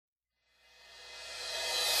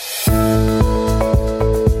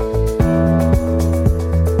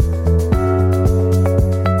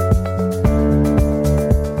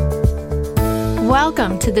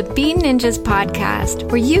to the Bean Ninjas podcast,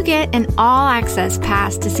 where you get an all-access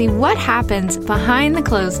pass to see what happens behind the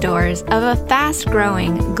closed doors of a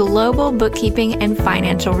fast-growing global bookkeeping and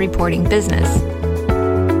financial reporting business.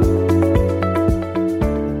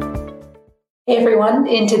 Hey everyone,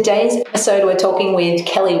 in today's episode we're talking with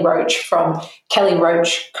Kelly Roach from Kelly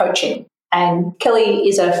Roach Coaching. And Kelly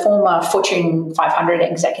is a former Fortune 500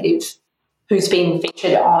 executive who's been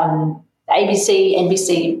featured on ABC,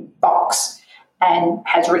 NBC, Fox, and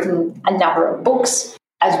has written a number of books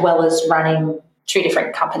as well as running 2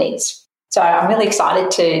 different companies. So I'm really excited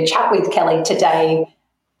to chat with Kelly today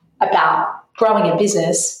about growing a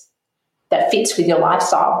business that fits with your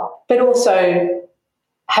lifestyle, but also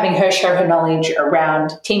having her share her knowledge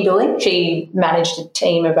around team building. She managed a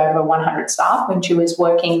team of over 100 staff when she was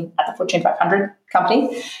working at the Fortune 500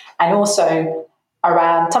 company, and also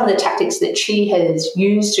around some of the tactics that she has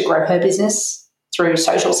used to grow her business through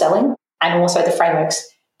social selling, and also the frameworks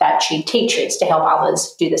that she teaches to help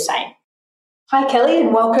others do the same. Hi, Kelly,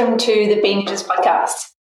 and welcome to the Bean Ninjas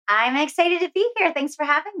podcast. I'm excited to be here. Thanks for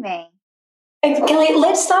having me. And Kelly,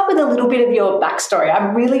 let's start with a little bit of your backstory.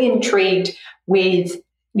 I'm really intrigued with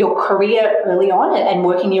your career early on and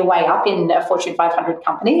working your way up in a Fortune 500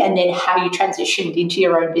 company, and then how you transitioned into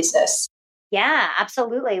your own business. Yeah,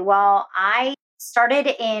 absolutely. Well, I started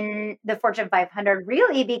in the Fortune 500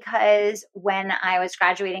 really because when I was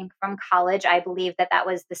graduating from college, I believed that that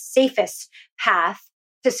was the safest path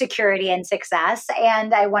to security and success.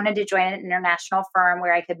 And I wanted to join an international firm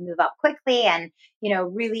where I could move up quickly and,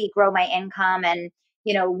 really grow my income and,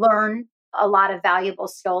 learn a lot of valuable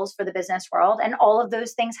skills for the business world. And all of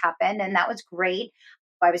those things happened. And that was great.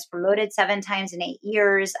 I was promoted 7 times in 8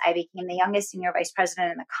 years. I became the youngest senior vice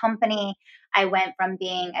president in the company. I went from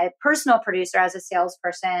being a personal producer as a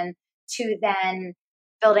salesperson to then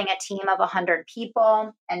building a team of 100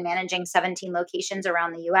 people and managing 17 locations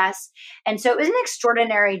around the US. And so it was an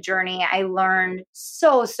extraordinary journey. I learned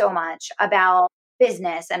so much about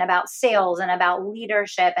business and about sales and about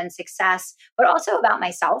leadership and success, but also about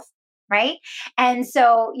myself, right? And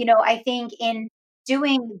so, I think in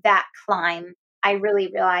doing that climb, I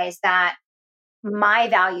really realized that my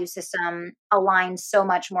value system aligns so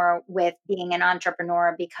much more with being an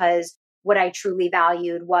entrepreneur, because what I truly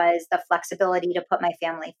valued was the flexibility to put my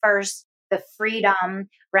family first, the freedom,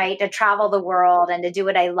 right, to travel the world and to do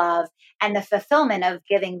what I love, and the fulfillment of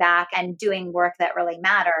giving back and doing work that really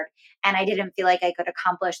mattered. And I didn't feel like I could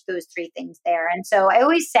accomplish those 3 things there. And so I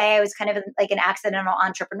always say I was kind of like an accidental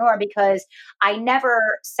entrepreneur, because I never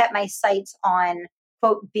set my sights on,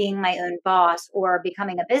 quote, being my own boss or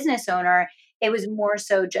becoming a business owner. It was more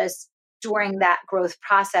so just during that growth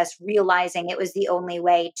process, realizing it was the only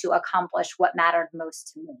way to accomplish what mattered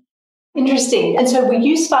most to me. Interesting. And so were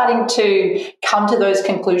you starting to come to those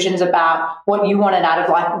conclusions about what you wanted out of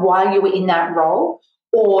life while you were in that role?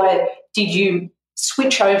 Or did you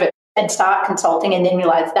switch over and start consulting and then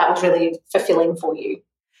realize that was really fulfilling for you?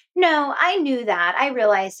 No, I knew that. I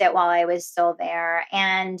realized it while I was still there.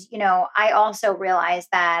 And, I also realized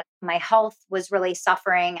that my health was really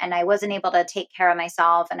suffering and I wasn't able to take care of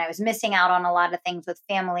myself, and I was missing out on a lot of things with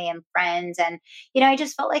family and friends. And, I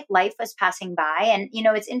just felt like life was passing by. And,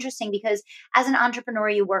 it's interesting because as an entrepreneur,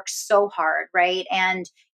 you work so hard, right? And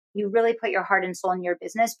you really put your heart and soul in your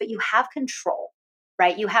business, but you have control.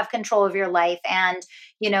 Right? You have control of your life, and,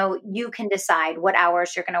 you can decide what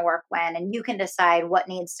hours you're going to work when, and you can decide what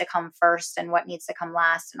needs to come first and what needs to come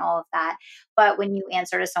last and all of that. But when you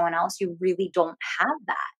answer to someone else, you really don't have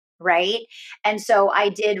that. Right. And so I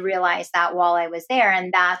did realize that while I was there,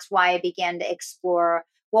 and that's why I began to explore,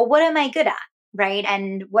 well, what am I good at? Right.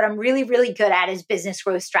 And what I'm really, really good at is business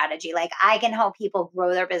growth strategy. Like, I can help people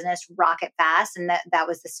grow their business rocket fast. And that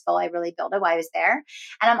was the skill I really built while I was there.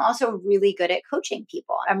 And I'm also really good at coaching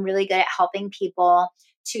people. I'm really good at helping people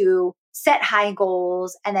to set high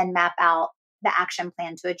goals and then map out the action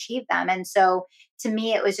plan to achieve them. And so to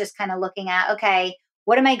me, it was just kind of looking at, okay,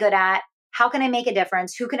 what am I good at? How can I make a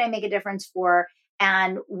difference? Who can I make a difference for?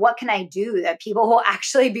 And what can I do that people will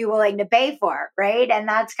actually be willing to pay for, right? And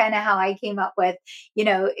that's kind of how I came up with,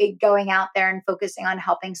 going out there and focusing on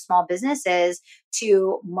helping small businesses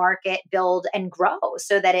to market, build, and grow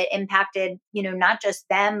so that it impacted, not just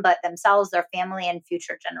them, but themselves, their family, and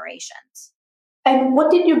future generations. And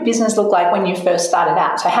what did your business look like when you first started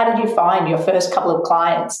out? So how did you find your first couple of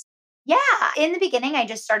clients? Yeah, in the beginning, I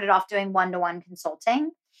just started off doing one-to-one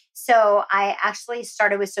consulting. So I actually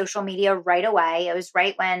started with social media right away. It was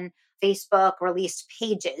right when Facebook released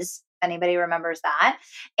Pages, if anybody remembers that.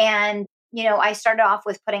 And I started off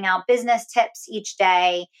with putting out business tips each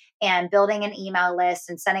day and building an email list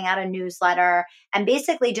and sending out a newsletter and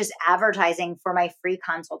basically just advertising for my free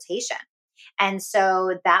consultation. And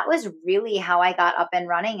so that was really how I got up and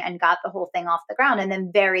running and got the whole thing off the ground. And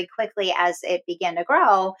then very quickly, as it began to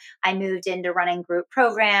grow, I moved into running group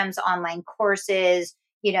programs, online courses,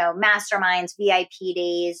 masterminds, VIP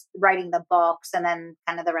days, writing the books, and then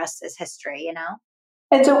kind of the rest is history.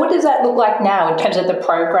 And so what does that look like now in terms of the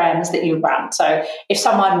programs that you run? So if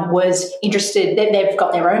someone was interested, they've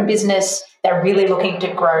got their own business, they're really looking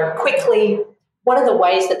to grow quickly, what are the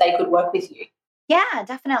ways that they could work with you? Yeah,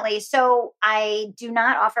 definitely. So I do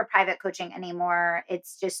not offer private coaching anymore.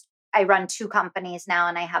 It's just, I run 2 companies now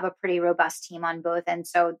and I have a pretty robust team on both. And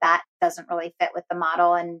so that doesn't really fit with the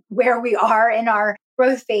model and where we are in our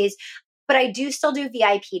growth phase. But I do still do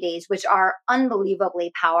VIP days, which are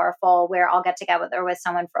unbelievably powerful, where I'll get together with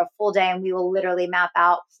someone for a full day and we will literally map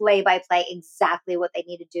out play by play exactly what they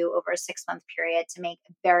need to do over a 6-month period to make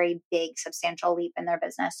a very big, substantial leap in their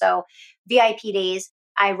business. So VIP days,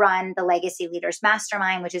 I run the Legacy Leaders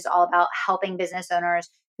Mastermind, which is all about helping business owners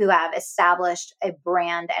who have established a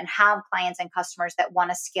brand and have clients and customers that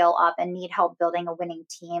want to scale up and need help building a winning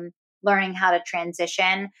team, learning how to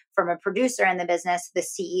transition from a producer in the business to the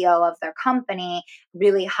CEO of their company,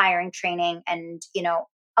 really hiring, training, and,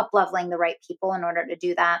 up-leveling the right people in order to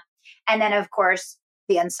do that. And then, of course,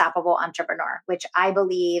 the Unstoppable Entrepreneur, which I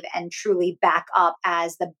believe and truly back up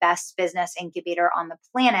as the best business incubator on the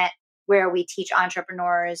planet, where we teach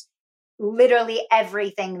entrepreneurs literally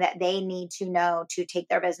everything that they need to know to take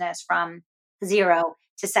their business from 0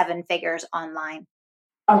 to 7 figures online.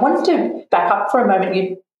 I wanted to back up for a moment.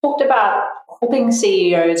 You talked about helping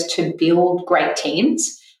CEOs to build great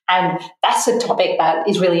teams. And that's a topic that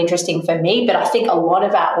is really interesting for me, but I think a lot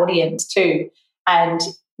of our audience too. And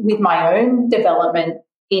with my own development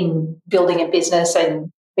in building a business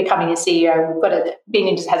and becoming a CEO, we've got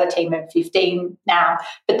Being has a team of 15 now,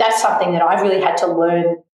 but that's something that I've really had to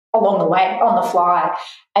learn along the way, on the fly.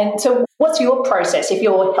 And so what's your process if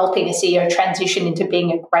you're helping a CEO transition into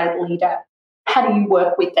being a great leader? How do you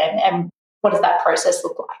work with them and what does that process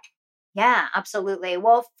look like? Yeah, absolutely.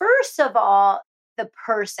 Well, first of all, the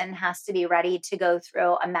person has to be ready to go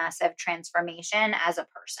through a massive transformation as a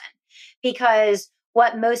person, because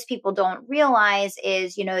what most people don't realize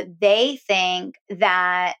is, they think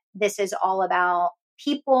that this is all about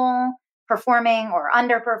people performing or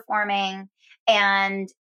underperforming. And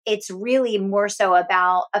it's really more so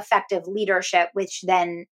about effective leadership, which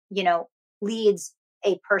then, leads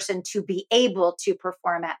a person to be able to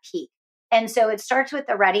perform at peak. And so it starts with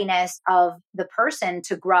the readiness of the person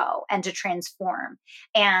to grow and to transform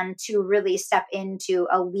and to really step into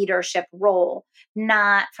a leadership role,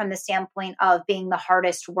 not from the standpoint of being the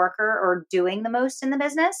hardest worker or doing the most in the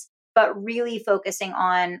business, but really focusing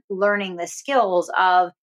on learning the skills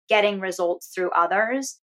of getting results through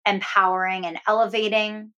others, empowering and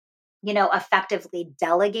elevating, effectively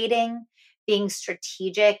delegating, being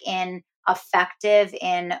strategic and effective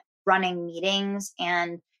in running meetings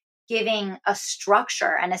and giving a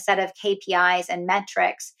structure and a set of KPIs and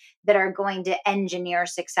metrics that are going to engineer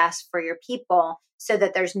success for your people so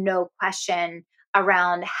that there's no question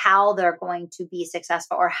around how they're going to be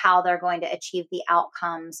successful or how they're going to achieve the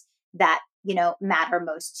outcomes that, matter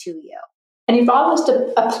most to you. And if I was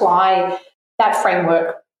to apply that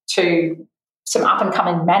framework to some up and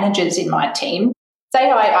coming managers in my team, say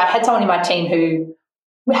I had someone in my team who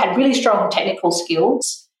had really strong technical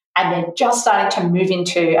skills, and they're just starting to move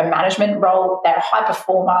into a management role. They're a high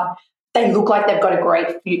performer. They look like they've got a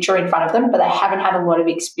great future in front of them, but they haven't had a lot of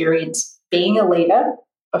experience being a leader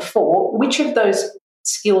before. Which of those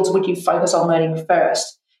skills would you focus on learning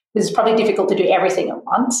first? Because it's probably difficult to do everything at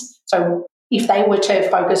once. So if they were to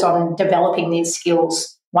focus on developing these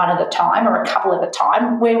skills one at a time or a couple at a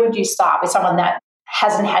time, where would you start with someone that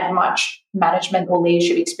hasn't had much management or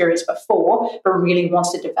leadership experience before, but really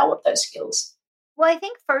wants to develop those skills? Well, I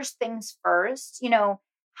think first things first,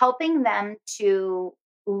 helping them to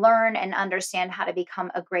learn and understand how to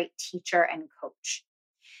become a great teacher and coach.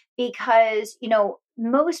 Because,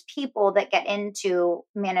 most people that get into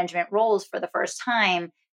management roles for the first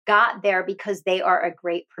time got there because they are a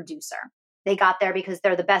great producer. They got there because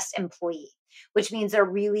they're the best employee, which means they're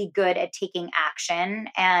really good at taking action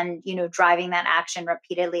and, driving that action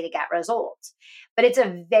repeatedly to get results. But it's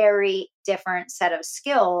a very different set of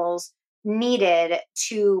skills needed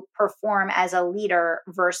to perform as a leader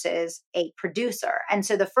versus a producer. And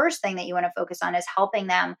so the first thing that you want to focus on is helping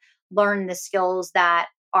them learn the skills that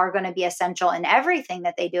are going to be essential in everything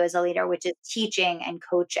that they do as a leader, which is teaching and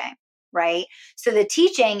coaching, right? So the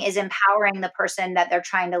teaching is empowering the person that they're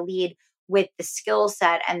trying to lead with the skill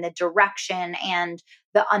set and the direction and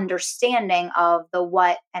the understanding of the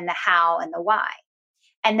what and the how and the why.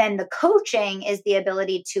 And then the coaching is the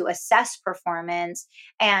ability to assess performance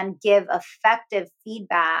and give effective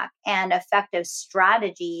feedback and effective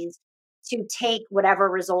strategies to take whatever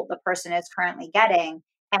result the person is currently getting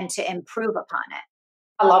and to improve upon it.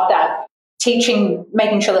 I love that. Teaching,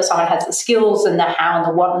 making sure that someone has the skills and the how and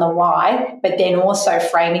the what and the why, but then also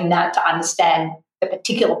framing that to understand the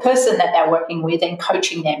particular person that they're working with and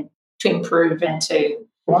coaching them to improve and to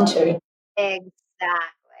want to. Exactly.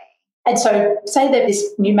 And so, say that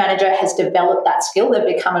this new manager has developed that skill,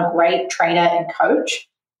 they've become a great trainer and coach.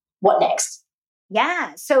 What next?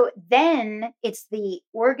 Yeah. So then it's the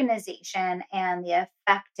organization and the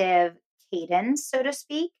effective cadence, so to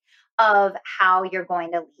speak, of how you're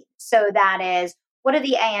going to lead. So that is, what do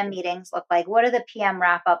the AM meetings look like? What do the PM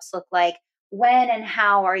wrap ups look like? When and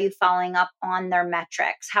how are you following up on their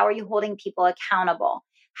metrics? How are you holding people accountable?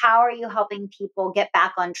 How are you helping people get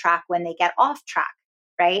back on track when they get off track?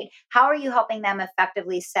 Right? How are you helping them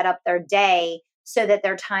effectively set up their day so that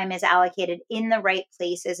their time is allocated in the right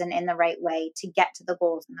places and in the right way to get to the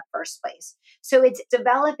goals in the first place? So it's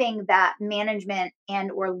developing that management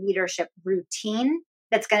and or leadership routine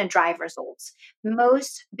that's going to drive results.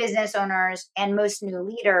 Most business owners and most new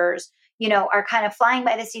leaders, are kind of flying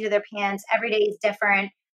by the seat of their pants. Every day is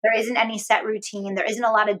different. There isn't any set routine. There isn't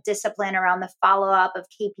a lot of discipline around the follow-up of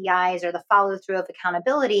KPIs or the follow-through of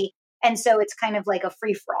accountability. And so it's kind of like a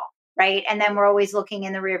free-for-all, right? And then we're always looking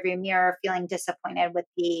in the rearview mirror, feeling disappointed with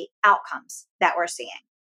the outcomes that we're seeing.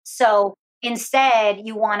 So instead,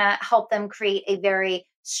 you want to help them create a very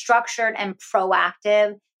structured and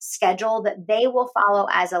proactive schedule that they will follow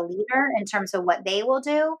as a leader in terms of what they will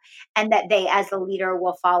do, and that they as a leader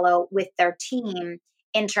will follow with their team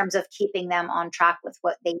in terms of keeping them on track with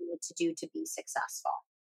what they need to do to be successful.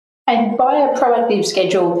 And by a proactive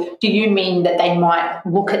schedule, do you mean that they might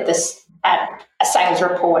look at this at a sales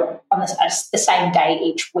report on the same day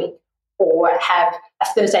each week, or have a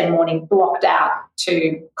Thursday morning blocked out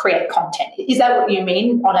to create content? Is that what you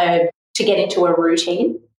mean to get into a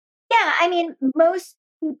routine? Yeah, I mean, most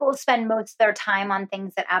people spend most of their time on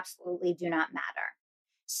things that absolutely do not matter.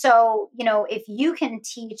 So, if you can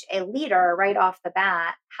teach a leader right off the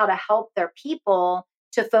bat how to help their people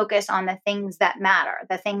to focus on the things that matter,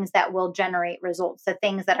 the things that will generate results, the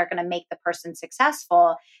things that are going to make the person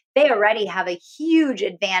successful, they already have a huge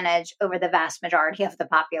advantage over the vast majority of the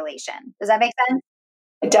population. Does that make sense?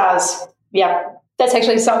 It does. Yeah. That's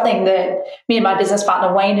actually something that me and my business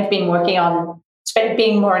partner, Wayne, have been working on,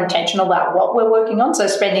 being more intentional about what we're working on. So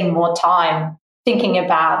spending more time thinking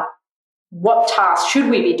about what tasks should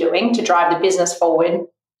we be doing to drive the business forward.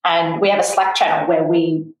 And we have a Slack channel where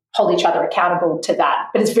we hold each other accountable to that.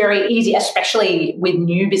 But it's very easy, especially with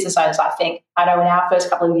new business owners, I think. I know in our first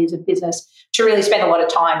couple of years of business, to really spend a lot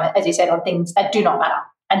of time, as you said, on things that do not matter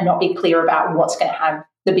and not be clear about what's going to have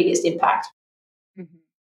the biggest impact. Mm-hmm.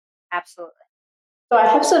 Absolutely. So I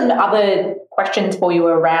have some other questions for you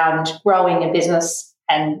around growing a business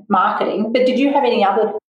and marketing, but did you have any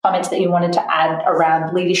other comments that you wanted to add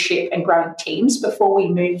around leadership and growing teams before we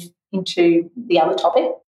move into the other topic?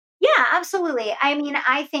 Yeah, absolutely. I mean,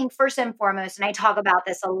 I think first and foremost, and I talk about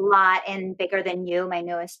this a lot in Bigger Than You, my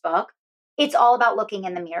newest book, it's all about looking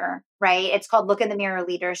in the mirror, right? It's called Look in the Mirror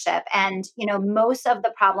Leadership. And, most of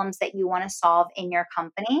the problems that you want to solve in your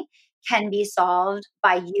company can be solved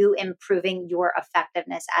by you improving your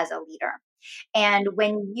effectiveness as a leader. And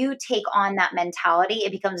when you take on that mentality,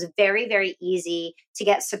 it becomes very, very easy to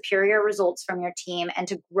get superior results from your team and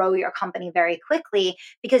to grow your company very quickly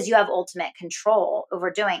because you have ultimate control over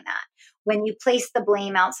doing that. When you place the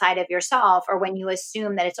blame outside of yourself, or when you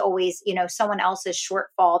assume that it's always, someone else's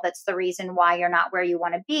shortfall that's the reason why you're not where you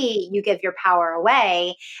want to be, you give your power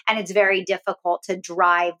away, and it's very difficult to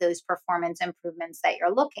drive those performance improvements that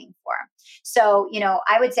you're looking for. So,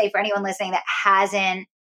 I would say for anyone listening that hasn't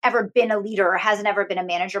ever been a leader or hasn't ever been a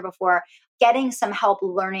manager before, getting some help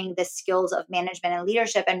learning the skills of management and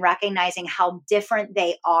leadership and recognizing how different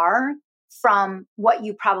they are from what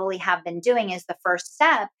you probably have been doing is the first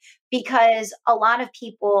step, because a lot of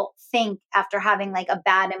people think after having like a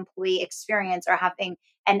bad employee experience or having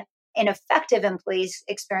an ineffective employee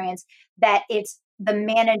experience that it's the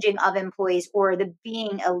managing of employees or the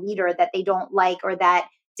being a leader that they don't like or that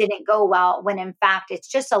didn't go well, when in fact it's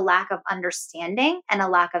just a lack of understanding and a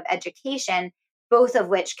lack of education, both of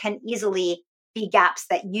which can easily be gaps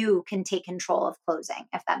that you can take control of closing,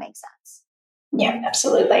 if that makes sense. Yeah,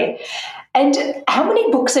 absolutely. And how many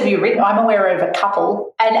books have you written? I'm aware of a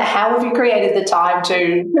couple. And how have you created the time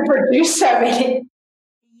to produce so many?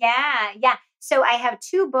 Yeah. So I have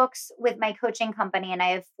 2 books with my coaching company, and I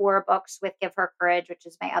have 4 books with Give Her Courage, which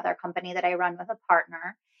is my other company that I run with a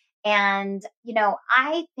partner. And,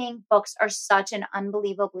 I think books are such an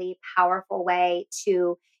unbelievably powerful way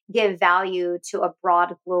to give value to a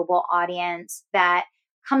broad global audience that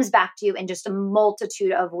comes back to you in just a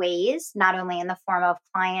multitude of ways, not only in the form of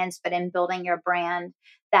clients, but in building your brand.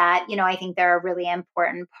 That, I think they're a really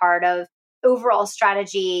important part of overall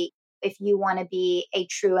strategy if you want to be a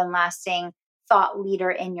true and lasting thought leader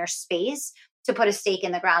in your space, to put a stake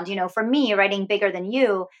in the ground. For me, writing Bigger Than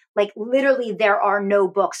You, like literally there are no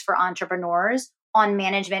books for entrepreneurs on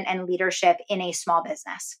management and leadership in a small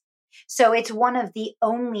business. So it's one of the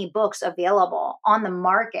only books available on the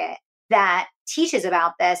market that teaches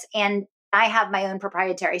about this. And I have my own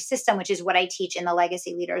proprietary system, which is what I teach in the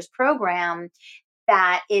Legacy Leaders program,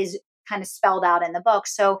 that is kind of spelled out in the book.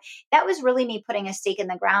 So that was really me putting a stake in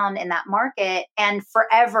the ground in that market. And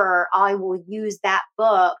forever, I will use that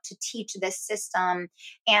book to teach this system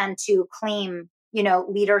and to claim,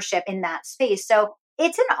 leadership in that space. So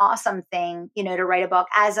it's an awesome thing, to write a book.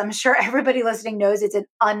 As I'm sure everybody listening knows, it's an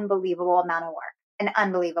unbelievable amount of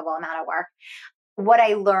work. What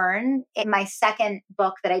I learned in my second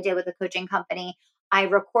book that I did with the coaching company, I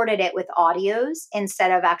recorded it with audios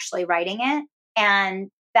instead of actually writing it. And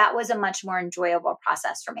that was a much more enjoyable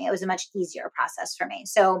process for me. It was a much easier process for me.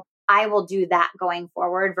 So I will do that going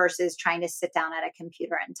forward versus trying to sit down at a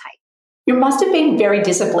computer and type. You must have been very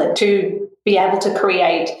disciplined to be able to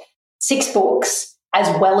create 6 books as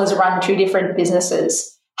well as run 2 different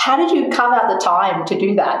businesses. How did you carve out the time to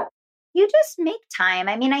do that? You just make time.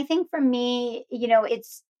 I mean, I think for me,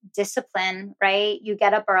 it's discipline, right? You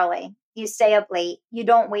get up early, you stay up late, you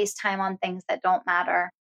don't waste time on things that don't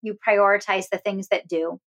matter. You prioritize the things that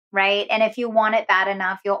do, right? And if you want it bad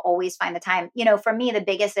enough, you'll always find the time. For me, the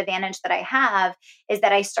biggest advantage that I have is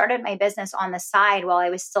that I started my business on the side while I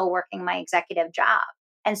was still working my executive job.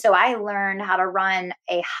 And so I learned how to run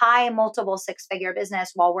a high multiple 6-figure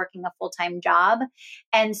business while working a full-time job.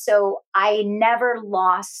 And so I never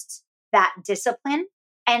lost that discipline.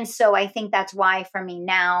 And so I think that's why for me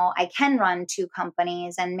now, I can run 2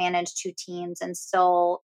 companies and manage 2 teams and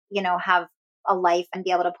still, have a life and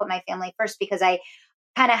be able to put my family first, because I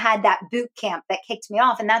kind of had that boot camp that kicked me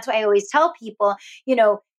off. And that's why I always tell people,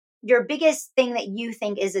 your biggest thing that you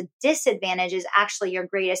think is a disadvantage is actually your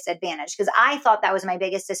greatest advantage. Because I thought that was my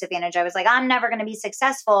biggest disadvantage. I was like, I'm never going to be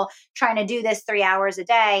successful trying to do this 3 hours a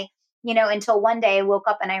day, until one day I woke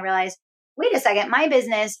up and I realized, wait a second, my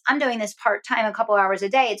business, I'm doing this part-time a couple hours a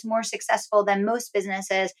day. It's more successful than most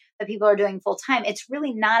businesses that people are doing full-time. It's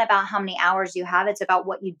really not about how many hours you have. It's about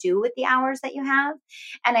what you do with the hours that you have.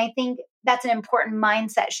 And I think that's an important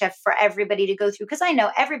mindset shift for everybody to go through, because I know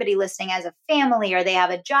everybody listening has a family, or they have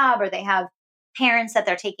a job, or they have parents that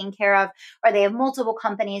they're taking care of, or they have multiple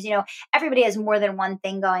companies. Everybody has more than one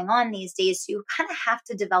thing going on these days. So you kind of have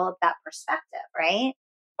to develop that perspective, right?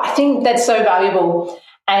 I think that's so valuable.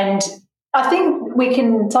 And I think we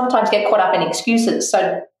can sometimes get caught up in excuses.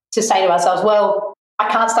 So to say to ourselves, well, I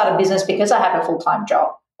can't start a business because I have a full-time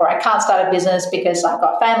job, or I can't start a business because I've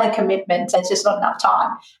got family commitments and it's just not enough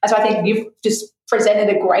time. And so I think you've just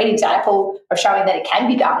presented a great example of showing that it can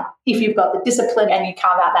be done if you've got the discipline and you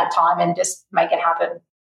carve out that time and just make it happen.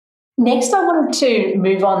 Next, I wanted to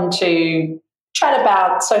move on to chat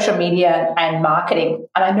about social media and marketing.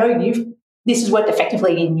 And I know this has worked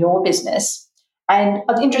effectively in your business. And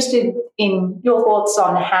I'm interested in your thoughts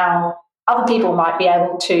on how other people might be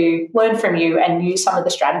able to learn from you and use some of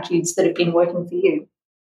the strategies that have been working for you.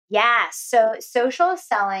 Yeah. So social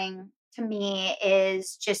selling to me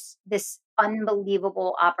is just this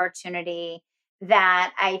unbelievable opportunity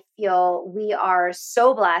that I feel we are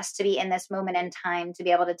so blessed to be in this moment in time to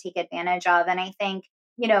be able to take advantage of. And I think,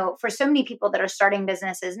 for so many people that are starting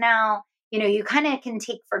businesses now, you kind of can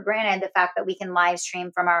take for granted the fact that we can live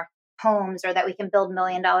stream from our homes, or that we can build $1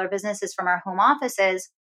 million businesses from our home offices.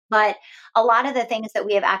 But a lot of the things that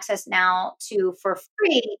we have access now to for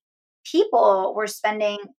free, people were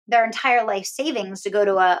spending their entire life savings to go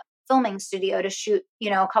to a filming studio to shoot,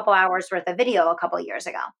 a couple hours worth of video a couple of years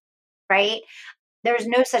ago, right? There's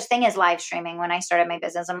no such thing as live streaming when I started my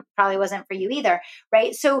business, and probably wasn't for you either,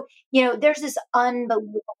 right? So, there's this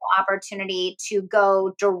unbelievable opportunity to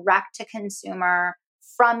go direct to consumer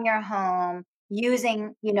from your home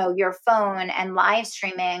using, your phone and live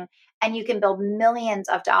streaming, and you can build millions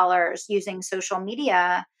of dollars using social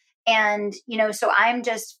media. And, so I'm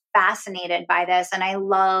just fascinated by this, and I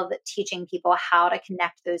love teaching people how to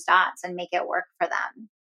connect those dots and make it work for them.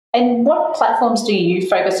 And what platforms do you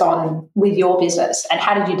focus on with your business, and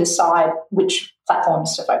how did you decide which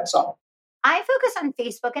platforms to focus on? I focus on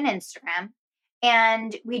Facebook and Instagram.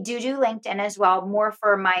 And we do LinkedIn as well, more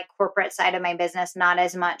for my corporate side of my business, not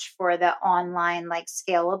as much for the online, like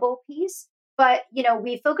scalable piece. But,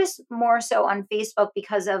 we focus more so on Facebook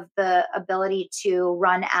because of the ability to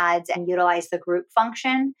run ads and utilize the group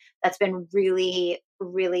function. That's been really,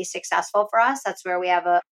 really successful for us. That's where we have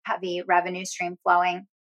a heavy revenue stream flowing.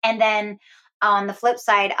 And then on the flip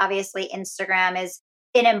side, obviously, Instagram is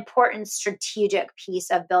an important strategic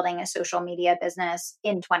piece of building a social media business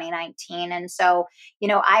in 2019. And so,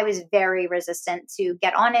 I was very resistant to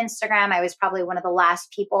get on Instagram. I was probably one of the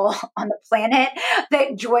last people on the planet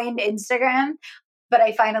that joined Instagram, but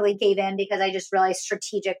I finally gave in because I just realized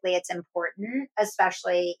strategically it's important,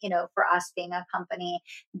 especially, for us being a company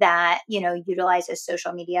that, utilizes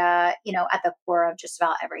social media, at the core of just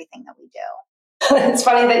about everything that we do. It's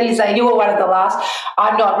funny that you say you were one of the last.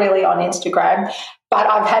 I'm not really on Instagram, but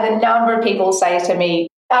I've had a number of people say to me,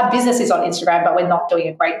 our business is on Instagram, but we're not doing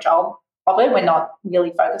a great job of it. We're not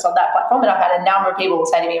really focused on that platform. And I've had a number of people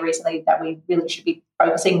say to me recently that we really should be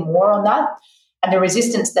focusing more on that. And the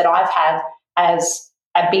resistance that I've had as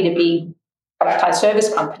a B2B productized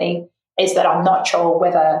service company is that I'm not sure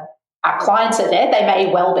whether our clients are there. They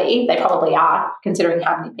may well be. They probably are, considering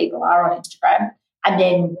how many people are on Instagram. And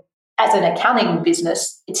then as an accounting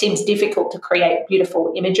business, it seems difficult to create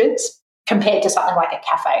beautiful images compared to something like a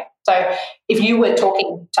cafe. So if you were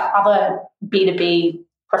talking to other B2B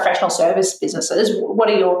professional service businesses, what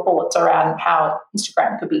are your thoughts around how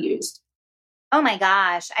Instagram could be used? Oh my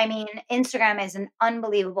gosh. I mean, Instagram is an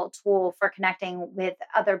unbelievable tool for connecting with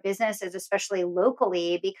other businesses, especially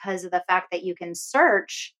locally, because of the fact that you can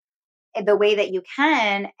search the way that you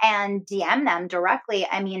can and DM them directly.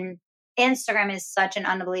 I mean, Instagram is such an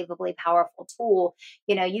unbelievably powerful tool.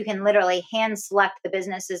 You can literally hand select the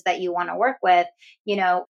businesses that you want to work with,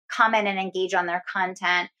 comment and engage on their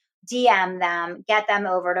content, DM them, get them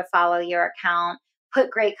over to follow your account,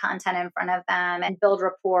 put great content in front of them and build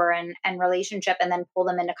rapport and relationship, and then pull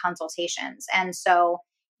them into consultations. And so,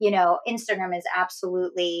 Instagram is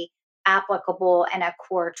absolutely applicable and a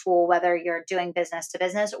core tool, whether you're doing business to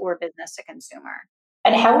business or business to consumer.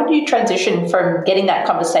 And how would you transition from getting that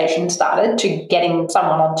conversation started to getting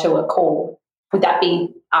someone onto a call? Would that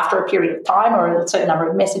be after a period of time or a certain number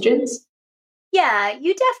of messages? Yeah,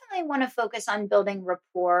 you definitely want to focus on building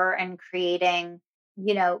rapport and creating,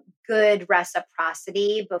 good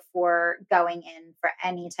reciprocity before going in for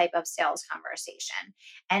any type of sales conversation.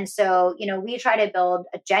 And so, we try to build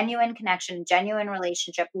a genuine connection, genuine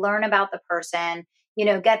relationship, learn about the person,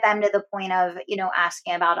 get them to the point of,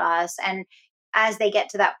 asking about us. And as they get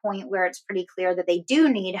to that point where it's pretty clear that they do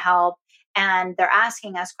need help and they're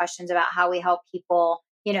asking us questions about how we help people,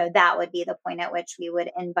 that would be the point at which we would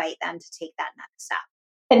invite them to take that next step.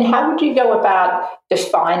 And how would you go about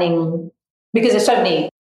defining, because there's so many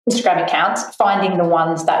Instagram accounts, finding the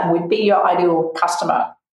ones that would be your ideal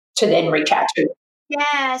customer to then reach out to?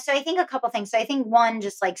 Yeah. So I think a couple things. So I think one,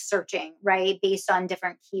 just like searching, right? Based on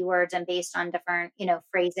different keywords and based on different,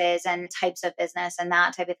 phrases and types of business and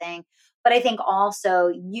that type of thing. But I think also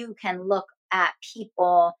you can look at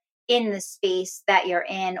people in the space that you're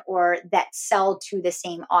in or that sell to the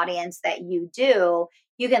same audience that you do.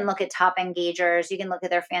 You can look at top engagers. You can look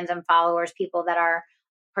at their fans and followers, people that are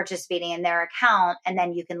participating in their account. And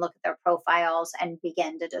then you can look at their profiles and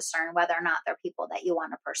begin to discern whether or not they're people that you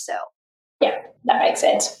want to pursue. Yeah, that makes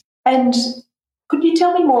sense. And could you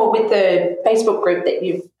tell me more with the Facebook group that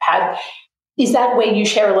you've had? Is that where you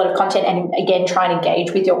share a lot of content and, again, try and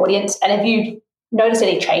engage with your audience? And have you noticed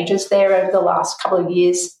any changes there over the last couple of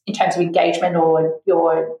years in terms of engagement or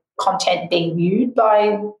your content being viewed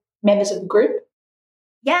by members of the group?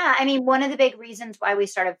 Yeah, I mean, one of the big reasons why we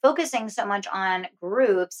started focusing so much on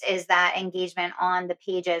groups is that engagement on the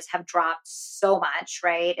pages have dropped so much,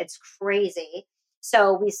 right? It's crazy.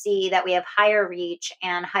 So we see that we have higher reach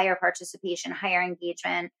and higher participation, higher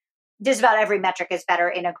engagement. Just about every metric is better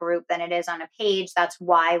in a group than it is on a page. That's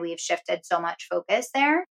why we've shifted so much focus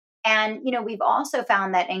there. And, we've also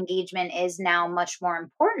found that engagement is now much more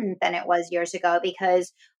important than it was years ago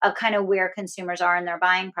because of kind of where consumers are in their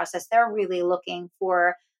buying process. They're really looking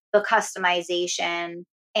for the customization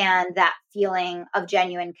and that feeling of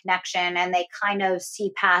genuine connection. And they kind of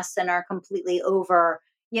see past and are completely over,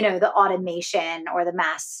 the automation or the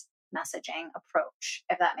mass messaging approach,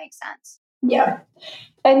 if that makes sense. Yeah.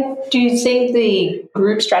 And do you see the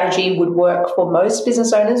group strategy would work for most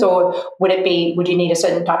business owners, or would you need a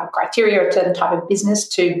certain type of criteria or a certain type of business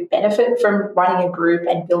to benefit from running a group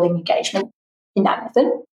and building engagement in that method?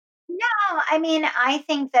 No, I mean, I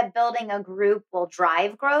think that building a group will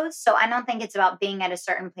drive growth. So I don't think it's about being at a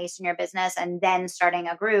certain place in your business and then starting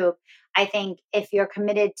a group. I think if you're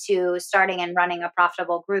committed to starting and running a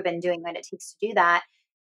profitable group and doing what it takes to do that,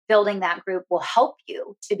 building that group will help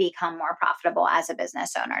you to become more profitable as a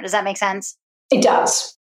business owner. Does that make sense? It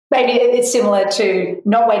does. Maybe it's similar to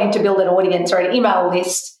not waiting to build an audience or an email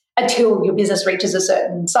list until your business reaches a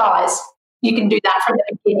certain size. You can do that from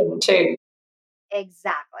the beginning too.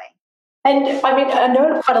 Exactly. And I mean, I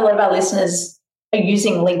know quite a lot of our listeners are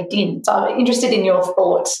using LinkedIn. So I'm interested in your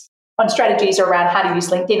thoughts on strategies around how to use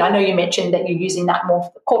LinkedIn. I know you mentioned that you're using that more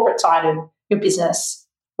for the corporate side of your business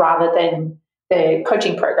rather than the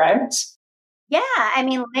coaching programs. Yeah, I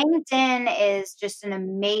mean, LinkedIn is just an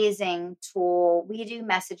amazing tool. We do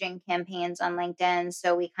messaging campaigns on LinkedIn.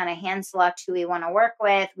 So we kind of hand select who we want to work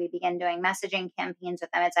with. We begin doing messaging campaigns with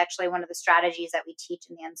them. It's actually one of the strategies that we teach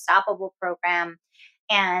in the Unstoppable program.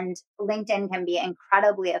 And LinkedIn can be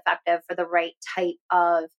incredibly effective for the right type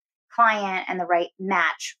of client and the right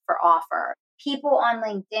match for offer. People on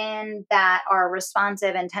LinkedIn that are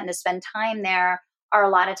responsive and tend to spend time there are a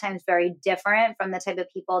lot of times very different from the type of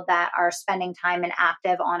people that are spending time and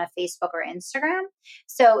active on a Facebook or Instagram.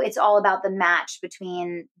 So it's all about the match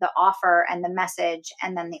between the offer and the message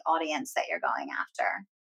and then the audience that you're going after.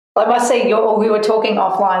 I must say, we were talking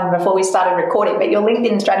offline before we started recording, but your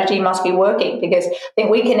LinkedIn strategy must be working because I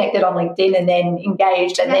think we connected on LinkedIn and then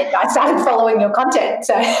engaged and then I started following your content.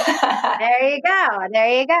 So There you go.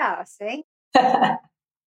 There you go. See?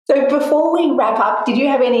 So before we wrap up, did you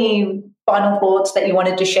have any final thoughts that you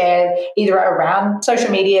wanted to share either around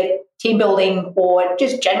social media, team building, or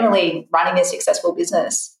just generally running a successful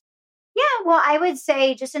business? Yeah, well, I would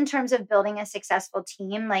say just in terms of building a successful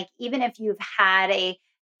team, like even if you've had a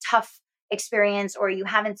tough experience or you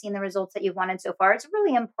haven't seen the results that you've wanted so far, it's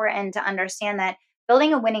really important to understand that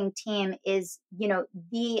building a winning team is,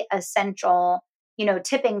 the essential,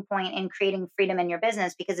 tipping point in creating freedom in your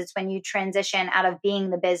business, because it's when you transition out of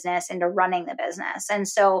being the business into running the business. And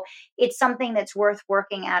so it's something that's worth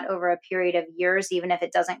working at over a period of years, even if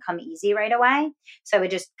it doesn't come easy right away. So I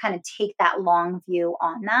would just kind of take that long view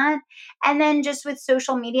on that. And then just with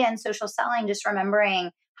social media and social selling, just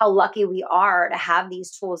remembering how lucky we are to have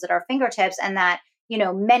these tools at our fingertips, and that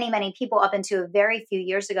many, many people up until a very few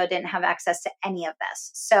years ago didn't have access to any of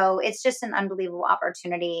this. So it's just an unbelievable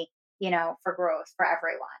opportunity, for growth for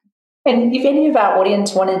everyone. And if any of our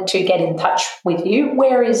audience wanted to get in touch with you,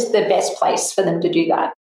 where is the best place for them to do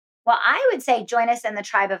that? Well, I would say join us in the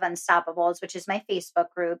Tribe of Unstoppables, which is my Facebook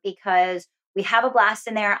group, because we have a blast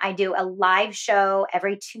in there. I do a live show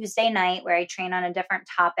every Tuesday night where I train on a different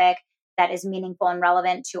topic that is meaningful and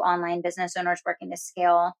relevant to online business owners working to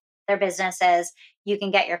scale their businesses. You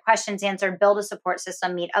can get your questions answered, build a support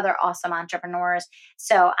system, meet other awesome entrepreneurs.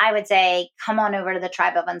 So I would say, come on over to the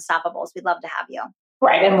Tribe of Unstoppables. We'd love to have you.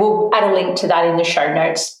 Right. And we'll add a link to that in the show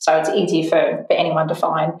notes so it's easy for anyone to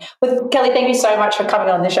find. Well, Kelly, thank you so much for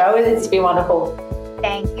coming on the show. It's been wonderful.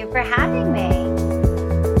 Thank you for having me.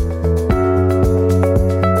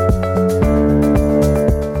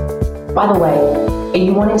 By the way, are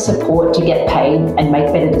you wanting support to get paid and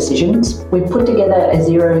make better decisions? We've put together a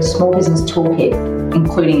Xero small business toolkit,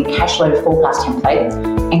 including cash flow forecast template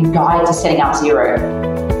and guide to setting up Xero.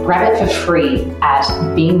 Grab it for free at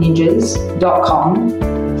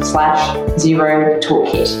beingninjas.com/Xero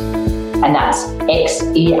toolkit. And that's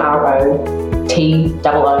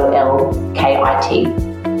XEROTOOLKIT.